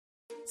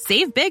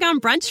Save big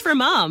on brunch for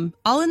mom,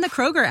 all in the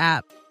Kroger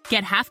app.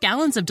 Get half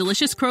gallons of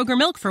delicious Kroger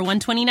milk for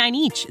 $1.29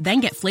 each.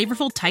 Then get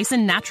flavorful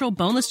Tyson natural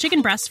boneless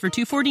chicken breasts for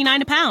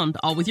 $2.49 a pound,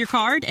 all with your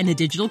card and a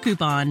digital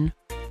coupon.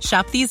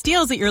 Shop these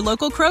deals at your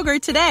local Kroger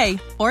today,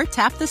 or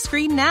tap the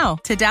screen now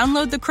to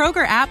download the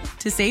Kroger app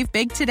to save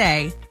big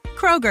today.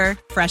 Kroger,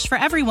 fresh for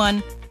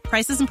everyone.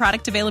 Prices and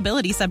product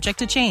availability subject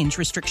to change.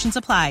 Restrictions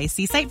apply.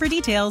 See site for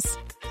details.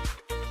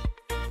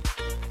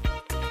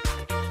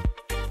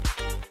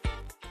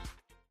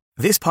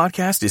 This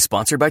podcast is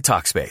sponsored by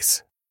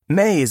Talkspace.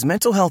 May is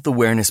Mental Health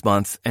Awareness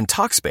Month, and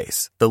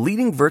Talkspace, the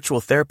leading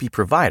virtual therapy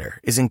provider,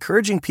 is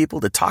encouraging people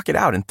to talk it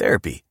out in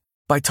therapy.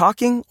 By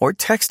talking or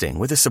texting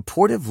with a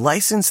supportive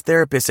licensed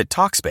therapist at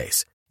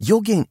Talkspace,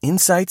 you'll gain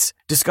insights,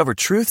 discover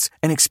truths,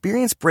 and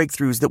experience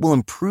breakthroughs that will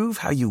improve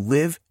how you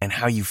live and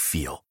how you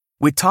feel.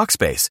 With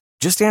Talkspace,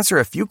 just answer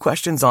a few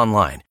questions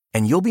online,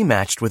 and you'll be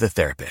matched with a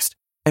therapist.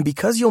 And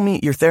because you'll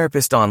meet your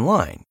therapist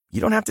online,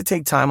 you don't have to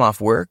take time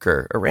off work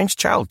or arrange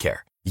childcare.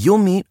 You'll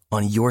meet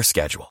on your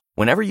schedule,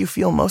 whenever you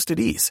feel most at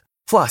ease.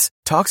 Plus,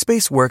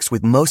 Talkspace works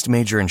with most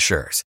major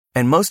insurers,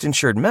 and most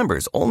insured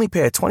members only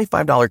pay a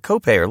 $25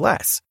 copay or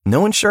less.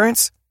 No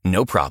insurance?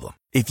 No problem.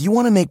 If you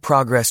want to make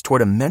progress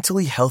toward a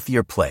mentally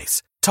healthier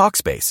place,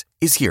 Talkspace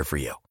is here for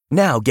you.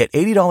 Now get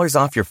 $80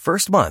 off your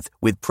first month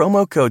with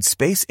promo code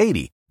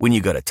SPACE80 when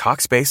you go to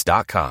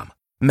Talkspace.com.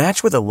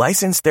 Match with a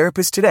licensed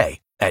therapist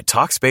today at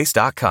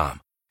Talkspace.com.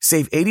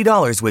 Save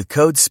 $80 with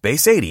code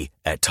SPACE80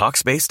 at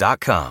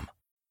Talkspace.com.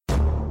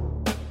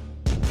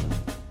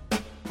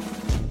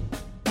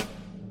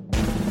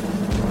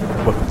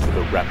 Welcome to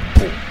the Rap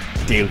Report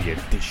Daily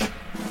Edition,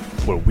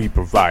 where we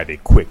provide a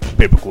quick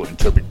biblical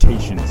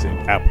interpretations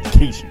and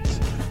applications.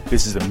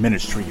 This is a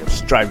ministry of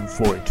striving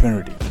for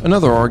eternity.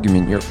 Another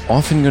argument you're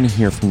often going to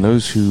hear from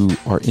those who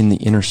are in the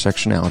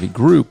intersectionality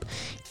group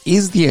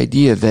is the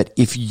idea that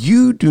if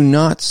you do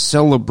not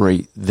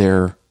celebrate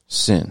their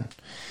sin,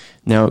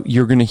 now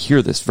you're going to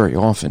hear this very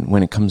often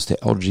when it comes to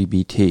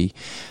LGBT,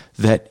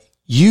 that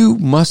you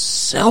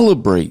must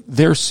celebrate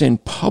their sin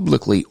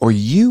publicly or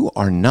you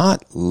are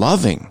not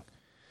loving.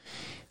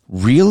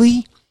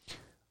 Really?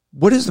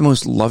 What is the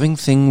most loving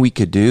thing we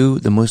could do?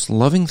 The most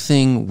loving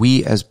thing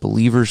we as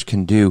believers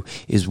can do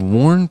is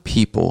warn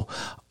people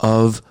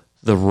of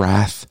the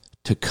wrath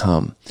to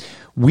come.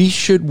 We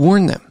should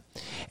warn them.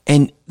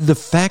 And the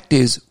fact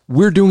is,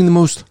 we're doing the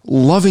most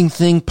loving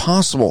thing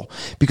possible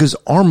because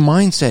our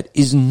mindset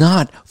is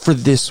not for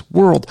this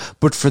world,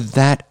 but for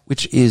that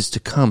which is to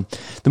come.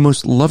 The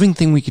most loving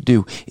thing we could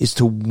do is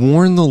to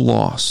warn the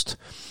lost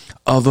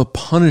of a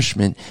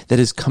punishment that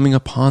is coming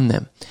upon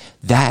them.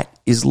 That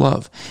is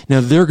love.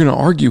 Now, they're going to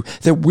argue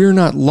that we're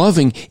not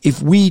loving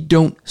if we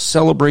don't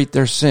celebrate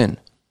their sin.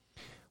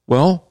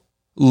 Well,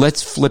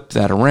 let's flip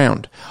that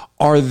around.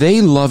 Are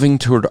they loving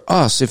toward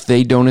us if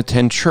they don't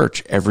attend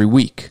church every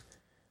week?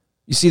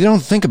 You see, they don't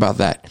think about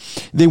that.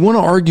 They want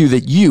to argue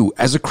that you,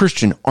 as a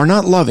Christian, are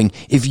not loving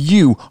if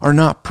you are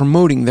not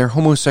promoting their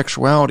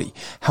homosexuality.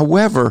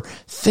 However,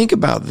 think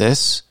about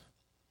this.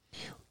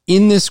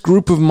 In this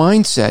group of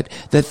mindset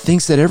that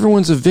thinks that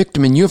everyone's a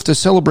victim and you have to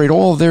celebrate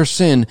all of their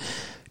sin,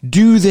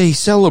 do they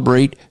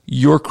celebrate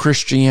your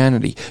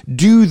Christianity?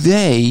 Do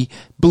they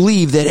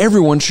believe that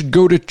everyone should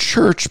go to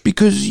church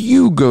because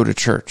you go to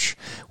church?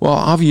 Well,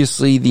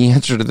 obviously, the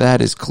answer to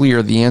that is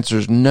clear. The answer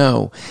is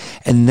no.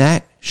 And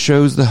that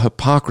shows the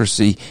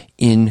hypocrisy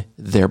in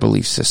their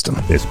belief system.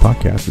 This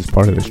podcast is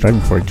part of the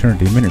Striving for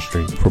Eternity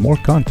ministry. For more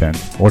content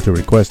or to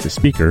request a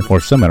speaker or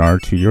seminar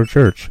to your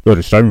church, go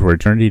to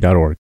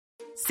strivingforeternity.org.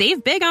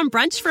 Save big on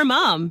brunch for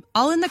mom,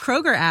 all in the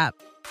Kroger app.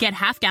 Get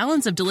half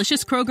gallons of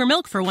delicious Kroger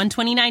milk for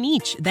 $1.29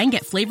 each. Then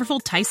get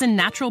flavorful Tyson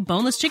natural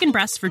boneless chicken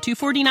breasts for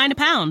 $2.49 a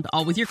pound,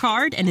 all with your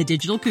card and a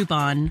digital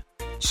coupon.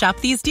 Shop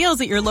these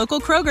deals at your local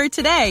Kroger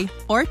today,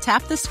 or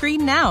tap the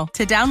screen now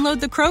to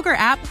download the Kroger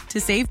app to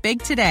save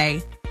big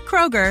today.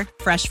 Kroger,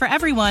 fresh for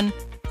everyone.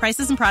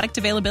 Prices and product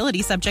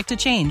availability subject to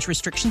change.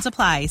 Restrictions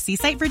apply. See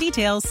site for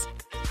details.